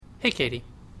Hey, Katie.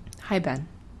 Hi, Ben.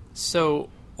 So,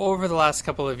 over the last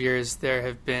couple of years, there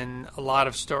have been a lot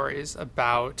of stories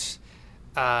about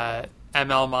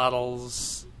ML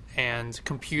models and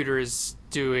computers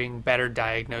doing better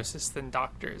diagnosis than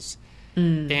doctors.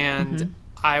 And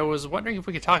I was wondering if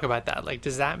we could talk about that. Like,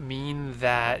 does that mean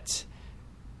that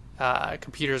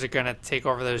computers are going to take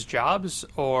over those jobs?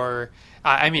 Or,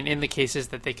 in the cases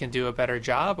that they can do a better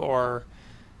job? Or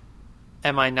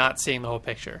am I not seeing the whole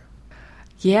picture?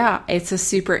 Yeah, it's a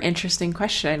super interesting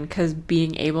question because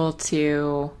being able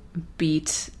to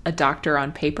beat a doctor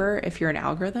on paper, if you're an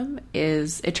algorithm,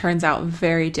 it turns out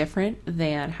very different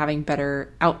than having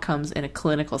better outcomes in a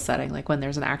clinical setting, like when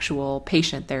there's an actual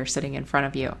patient there sitting in front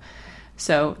of you.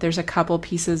 So there's a couple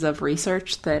pieces of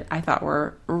research that I thought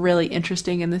were really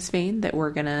interesting in this vein that we're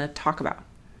going to talk about.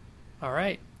 All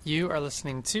right. You are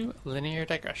listening to Linear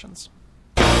Digressions.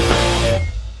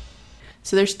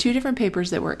 So there's two different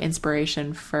papers that were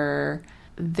inspiration for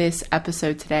this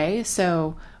episode today.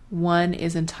 So one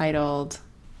is entitled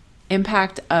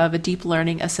Impact of a Deep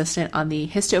Learning Assistant on the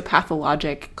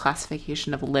Histopathologic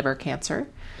Classification of Liver Cancer.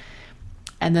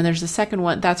 And then there's the second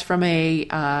one that's from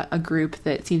a group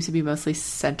that seems to be mostly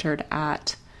centered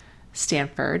at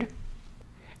Stanford.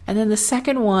 And then the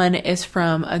second one is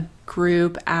from a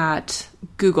group at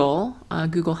Google,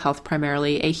 Google Health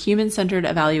primarily, a human-centered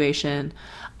evaluation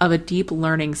of a deep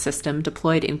learning system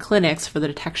deployed in clinics for the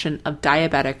detection of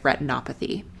diabetic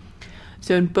retinopathy.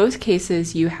 So in both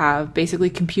cases, you have basically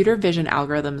computer vision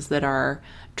algorithms that are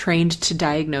trained to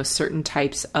diagnose certain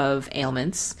types of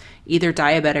ailments, either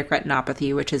diabetic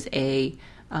retinopathy, which is a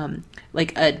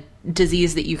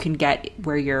disease that you can get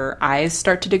where your eyes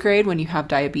start to degrade when you have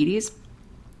diabetes.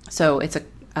 So it's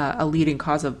a leading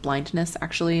cause of blindness,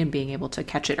 actually, and being able to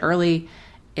catch it early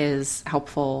is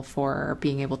helpful for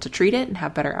being able to treat it and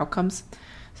have better outcomes.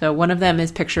 So one of them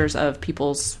is pictures of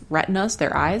people's retinas,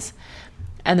 their eyes.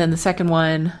 And then the second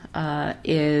one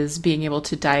is being able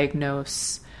to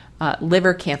diagnose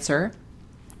liver cancer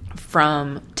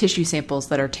from tissue samples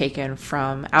that are taken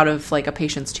from out of like a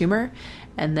patient's tumor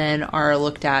and then are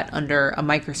looked at under a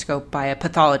microscope by a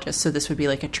pathologist. So this would be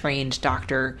like a trained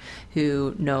doctor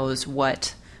who knows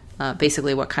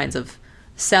basically what kinds of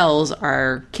cells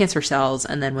are cancer cells,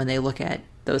 and then when they look at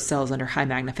those cells under high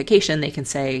magnification, they can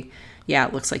say, yeah,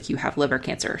 it looks like you have liver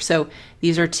cancer. So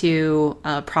these are two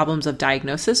problems of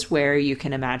diagnosis where you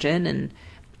can imagine,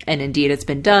 and indeed it's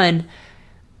been done,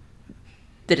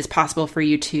 that it's possible for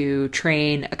you to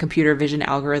train a computer vision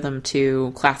algorithm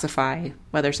to classify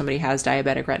whether somebody has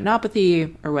diabetic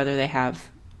retinopathy or whether they have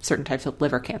certain types of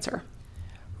liver cancer.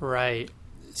 Right.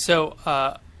 So,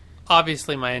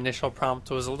 obviously, my initial prompt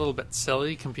was a little bit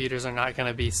silly. Computers are not going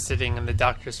to be sitting in the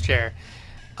doctor's chair.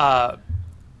 But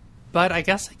I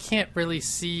guess I can't really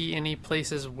see any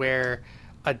places where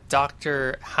a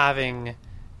doctor having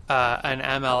an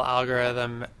ML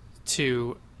algorithm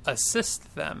to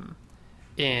assist them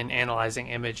in analyzing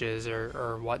images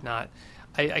or whatnot.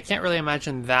 I can't really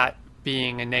imagine that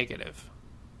being a negative.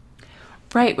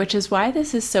 Right, which is why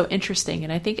this is so interesting.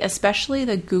 And I think especially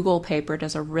the Google paper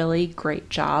does a really great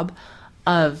job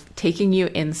of taking you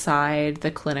inside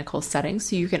the clinical setting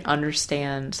so you can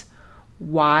understand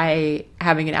why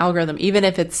having an algorithm, even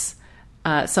if it's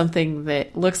something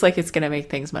that looks like it's going to make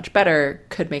things much better,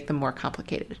 could make them more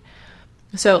complicated.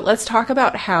 So let's talk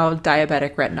about how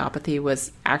diabetic retinopathy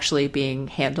was actually being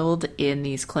handled in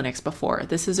these clinics before.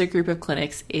 This is a group of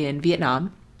clinics in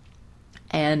Vietnam.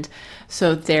 And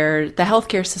so the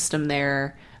healthcare system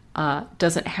there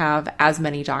doesn't have as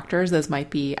many doctors as might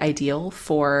be ideal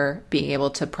for being able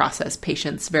to process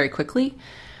patients very quickly.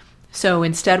 So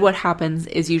instead what happens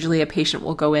is usually a patient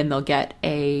will go in, they'll get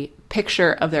a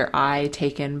picture of their eye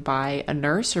taken by a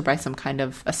nurse or by some kind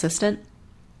of assistant.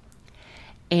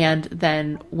 And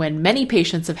then when many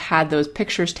patients have had those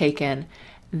pictures taken,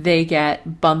 they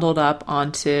get bundled up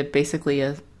onto basically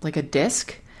a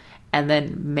disc and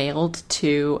then mailed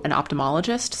to an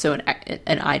ophthalmologist, so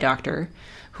an eye doctor,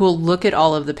 who will look at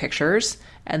all of the pictures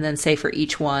and then say for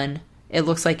each one, it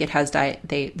looks like it has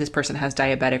this person has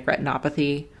diabetic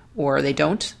retinopathy, or they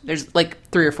don't. There's like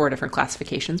 3 or 4 different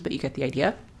classifications, but you get the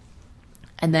idea.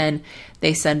 And then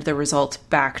they send the results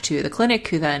back to the clinic,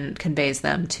 who then conveys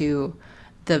them to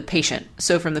the patient.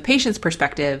 So from the patient's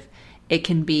perspective, it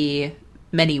can be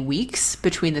many weeks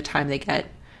between the time they get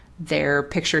their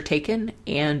picture taken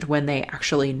and when they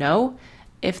actually know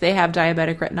if they have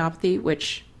diabetic retinopathy,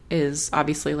 which is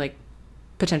obviously like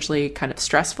potentially kind of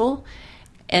stressful,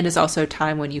 and is also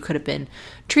time when you could have been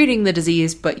treating the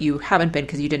disease, but you haven't been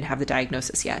because you didn't have the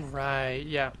diagnosis yet. Right,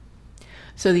 yeah.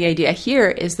 So the idea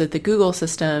here is that the Google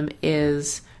system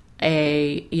is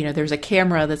there's a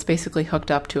camera that's basically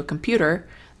hooked up to a computer.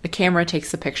 The camera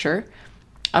takes the picture,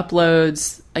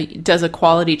 uploads, does a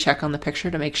quality check on the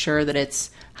picture to make sure that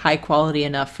it's high quality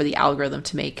enough for the algorithm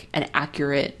to make an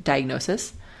accurate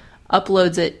diagnosis,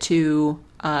 uploads it to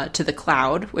the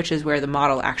cloud, which is where the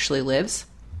model actually lives.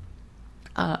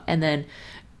 And then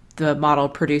the model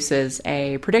produces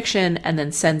a prediction and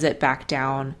then sends it back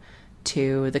down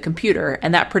to the computer.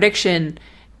 And that prediction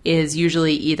is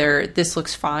usually either this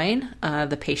looks fine,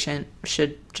 the patient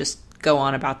should just go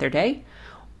on about their day,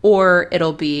 or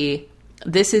it'll be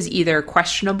this is either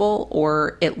questionable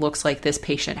or it looks like this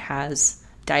patient has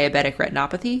diabetic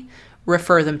retinopathy,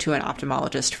 refer them to an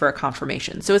ophthalmologist for a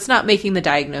confirmation. So it's not making the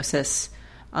diagnosis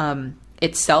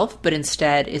itself, but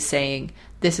instead is saying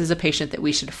this is a patient that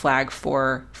we should flag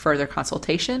for further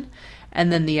consultation.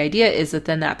 And then the idea is that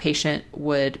then that patient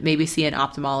would maybe see an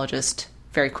ophthalmologist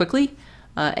very quickly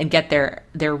and get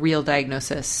their real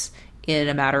diagnosis in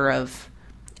a matter of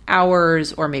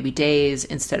hours or maybe days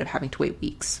instead of having to wait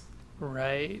weeks.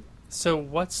 Right. So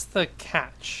what's the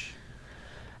catch?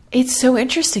 It's so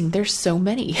interesting. There's so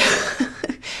many.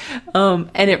 And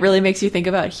it really makes you think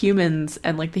about humans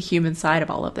and like the human side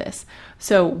of all of this.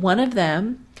 So one of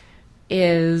them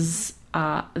is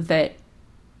that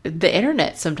the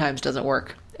internet sometimes doesn't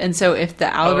work. And so if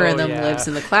the algorithm lives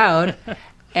in the cloud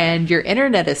and your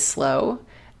internet is slow,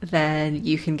 then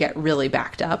you can get really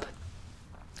backed up.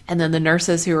 And then the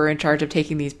nurses who are in charge of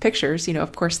taking these pictures,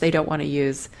 of course, they don't want to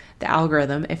use the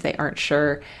algorithm if they aren't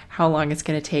sure how long it's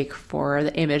going to take for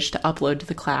the image to upload to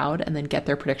the cloud and then get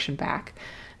their prediction back.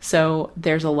 So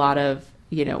there's a lot of,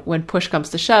 when push comes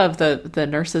to shove, the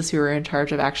nurses who are in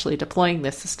charge of actually deploying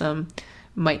this system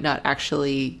might not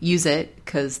actually use it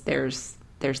because there's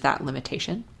that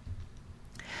limitation.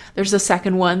 There's a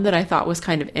second one that I thought was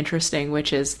kind of interesting,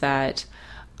 which is that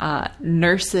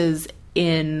nurses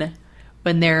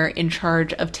when they're in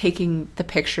charge of taking the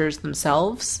pictures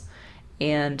themselves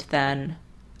and then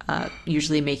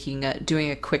usually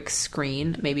doing a quick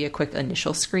screen, maybe a quick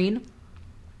initial screen.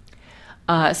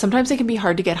 Sometimes it can be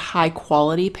hard to get high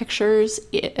quality pictures,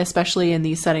 especially in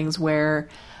these settings where,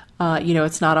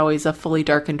 it's not always a fully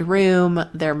darkened room.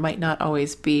 There might not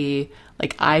always be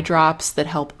like eye drops that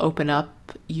help open up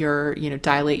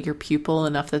dilate your pupil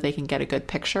enough that they can get a good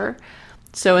picture.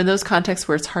 So in those contexts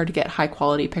where it's hard to get high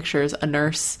quality pictures, a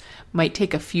nurse might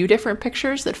take a few different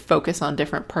pictures that focus on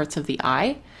different parts of the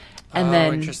eye. And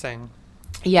then, interesting.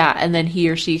 Yeah. And then he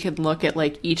or she can look at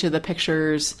like each of the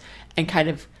pictures and kind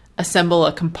of assemble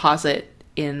a composite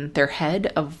in their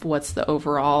head of what's the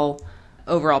overall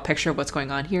picture of what's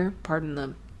going on here. Pardon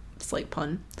the slight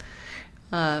pun.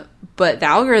 But the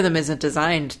algorithm isn't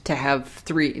designed to have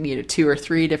 2 or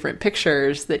 3 different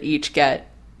pictures that each get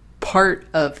part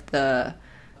of the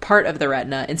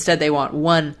retina. Instead, they want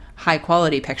one high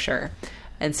quality picture.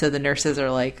 And so the nurses are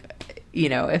like,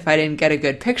 if I didn't get a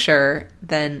good picture,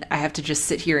 then I have to just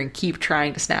sit here and keep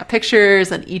trying to snap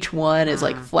pictures. And each one is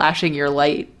like flashing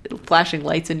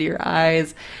lights into your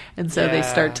eyes. And so they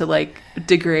start to like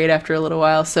degrade after a little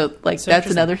while. So that's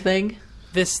another thing.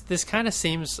 This kind of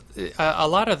seems a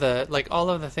lot of all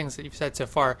of the things that you've said so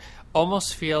far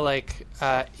almost feel like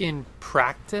in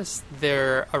practice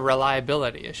they're a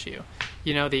reliability issue.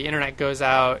 The internet goes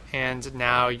out and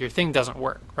now your thing doesn't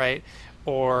work, right?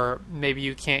 Or maybe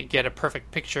you can't get a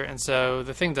perfect picture and so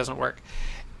the thing doesn't work.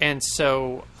 And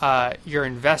so you're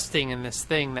investing in this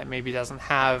thing that maybe doesn't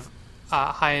have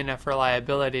high enough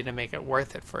reliability to make it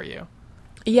worth it for you.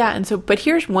 Yeah, but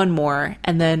here's one more,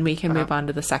 and then we can move on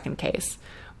to the second case,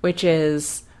 which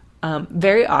is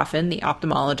very often the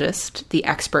ophthalmologist, the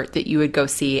expert that you would go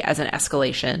see as an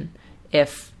escalation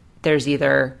if there's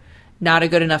either not a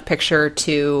good enough picture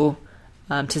to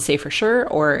say for sure,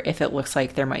 or if it looks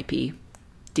like there might be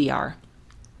DR.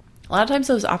 A lot of times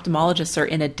those ophthalmologists are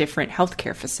in a different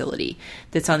healthcare facility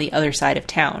that's on the other side of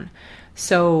town.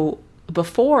 So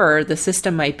before, the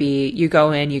system might be you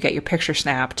go in, you get your picture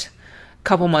snapped. A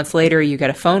couple months later, you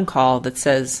get a phone call that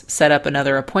says set up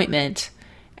another appointment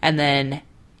and then,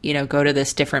 go to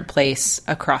this different place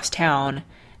across town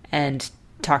and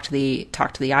talk to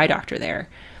the eye doctor there.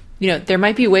 There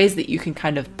might be ways that you can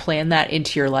kind of plan that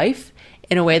into your life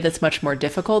in a way that's much more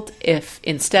difficult if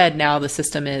instead now the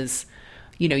system is,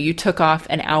 you took off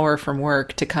an hour from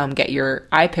work to come get your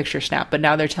eye picture snapped, but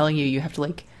now they're telling you have to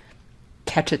like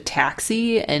catch a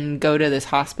taxi and go to this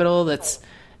hospital that's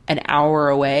an hour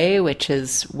away, which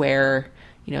is where,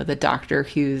 the doctor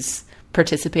who's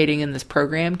participating in this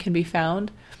program can be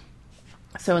found.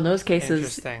 So in those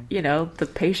cases, the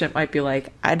patient might be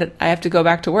like, I have to go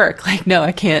back to work. Like, no,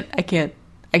 I can't. I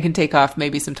can take off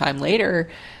maybe some time later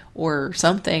or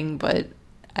something, but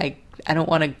I don't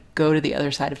want to go to the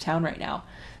other side of town right now.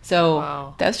 So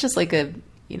Wow. that's just like a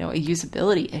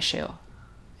usability issue.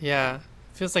 Yeah.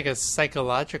 Feels like a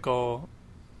psychological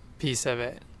piece of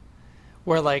it.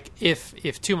 Where like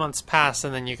if 2 months pass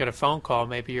and then you get a phone call,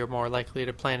 maybe you're more likely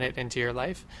to plan it into your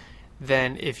life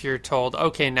than if you're told,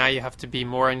 okay, now you have to be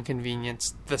more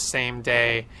inconvenienced the same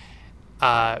day.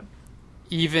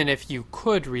 Even if you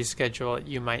could reschedule it,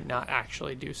 you might not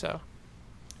actually do so.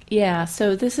 Yeah,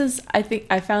 so I think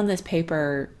I found this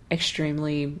paper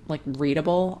extremely like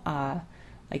readable.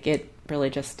 Like it really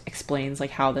just explains like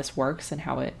how this works and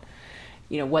how it,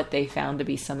 what they found to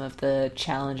be some of the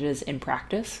challenges in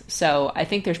practice. So I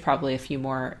think there's probably a few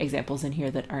more examples in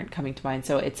here that aren't coming to mind.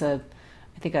 So it's I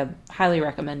think a highly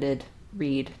recommended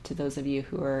read to those of you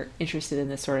who are interested in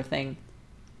this sort of thing.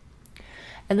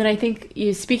 And then I think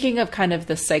speaking of kind of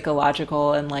the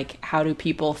psychological and like how do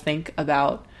people think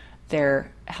about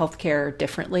their healthcare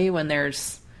differently when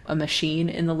there's a machine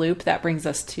in the loop, that brings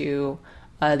us to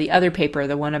the other paper,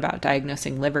 the one about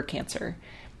diagnosing liver cancer.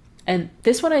 And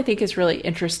this one I think is really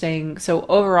interesting. So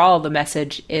overall, the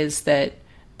message is that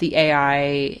the AI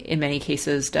in many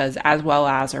cases does as well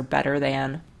as or better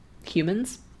than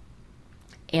humans.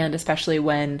 And especially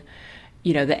when,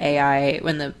 the AI,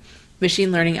 when the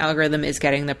machine learning algorithm is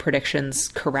getting the predictions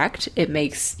correct, it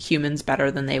makes humans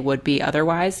better than they would be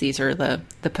otherwise. These are the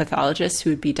pathologists who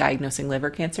would be diagnosing liver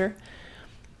cancer.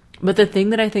 But the thing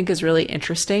that I think is really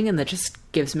interesting and that just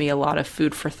gives me a lot of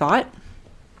food for thought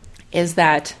is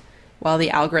that while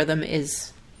the algorithm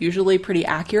is usually pretty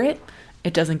accurate,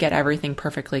 it doesn't get everything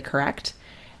perfectly correct.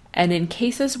 And in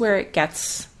cases where it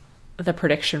gets the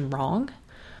prediction wrong,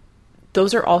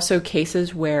 those are also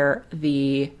cases where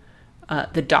the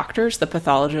doctors, the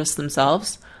pathologists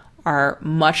themselves, are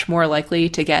much more likely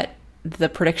to get the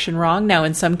prediction wrong. Now,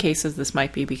 in some cases, this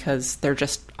might be because they're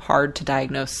just hard to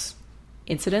diagnose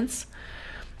incidents.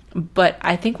 But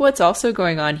I think what's also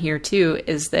going on here, too,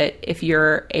 is that if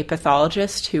you're a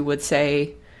pathologist who would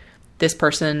say this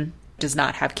person does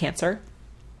not have cancer,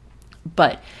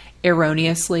 but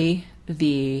erroneously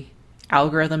the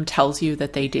algorithm tells you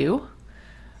that they do,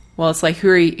 well, it's like, who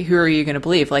are you going to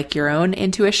believe? Like your own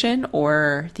intuition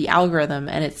or the algorithm?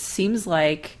 And it seems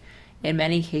like in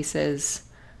many cases,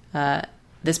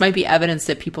 this might be evidence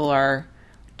that people are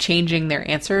changing their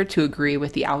answer to agree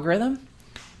with the algorithm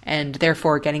and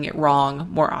therefore getting it wrong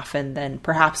more often than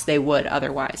perhaps they would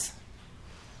otherwise.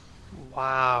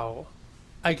 Wow.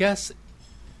 I guess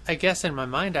in my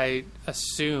mind, I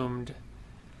assumed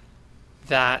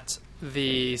that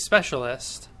the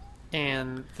specialist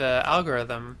and the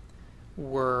algorithm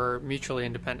were mutually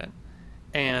independent.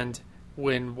 And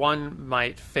when one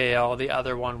might fail, the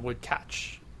other one would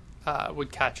catch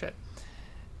it.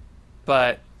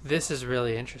 But this is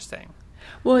really interesting.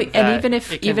 Well, and even if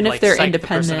they're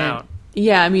independent,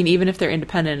 yeah, I mean, even if they're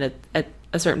independent at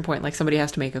a certain point, like somebody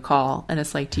has to make a call, and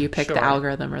it's like, do you pick the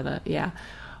algorithm or the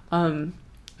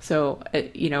So,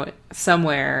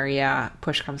 somewhere, yeah,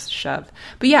 push comes to shove.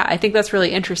 But yeah, I think that's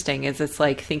really interesting is it's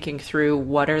like thinking through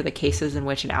what are the cases in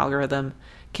which an algorithm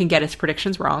can get its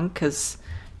predictions wrong, because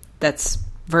that's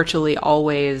virtually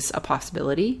always a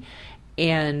possibility.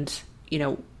 And,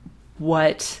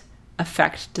 what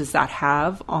effect does that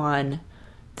have on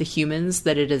the humans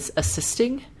that it is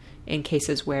assisting in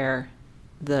cases where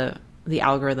the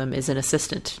algorithm is an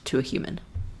assistant to a human?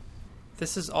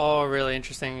 This is all really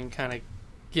interesting and kind of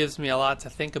gives me a lot to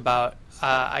think about.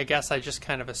 I guess I just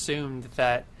kind of assumed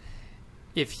that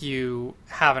if you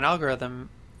have an algorithm,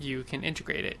 you can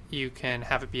integrate it. You can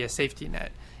have it be a safety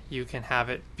net. You can have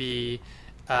it be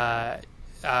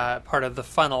part of the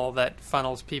funnel that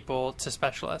funnels people to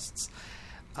specialists.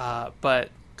 But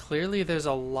clearly there's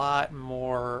a lot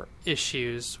more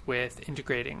issues with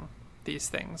integrating these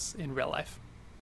things in real life.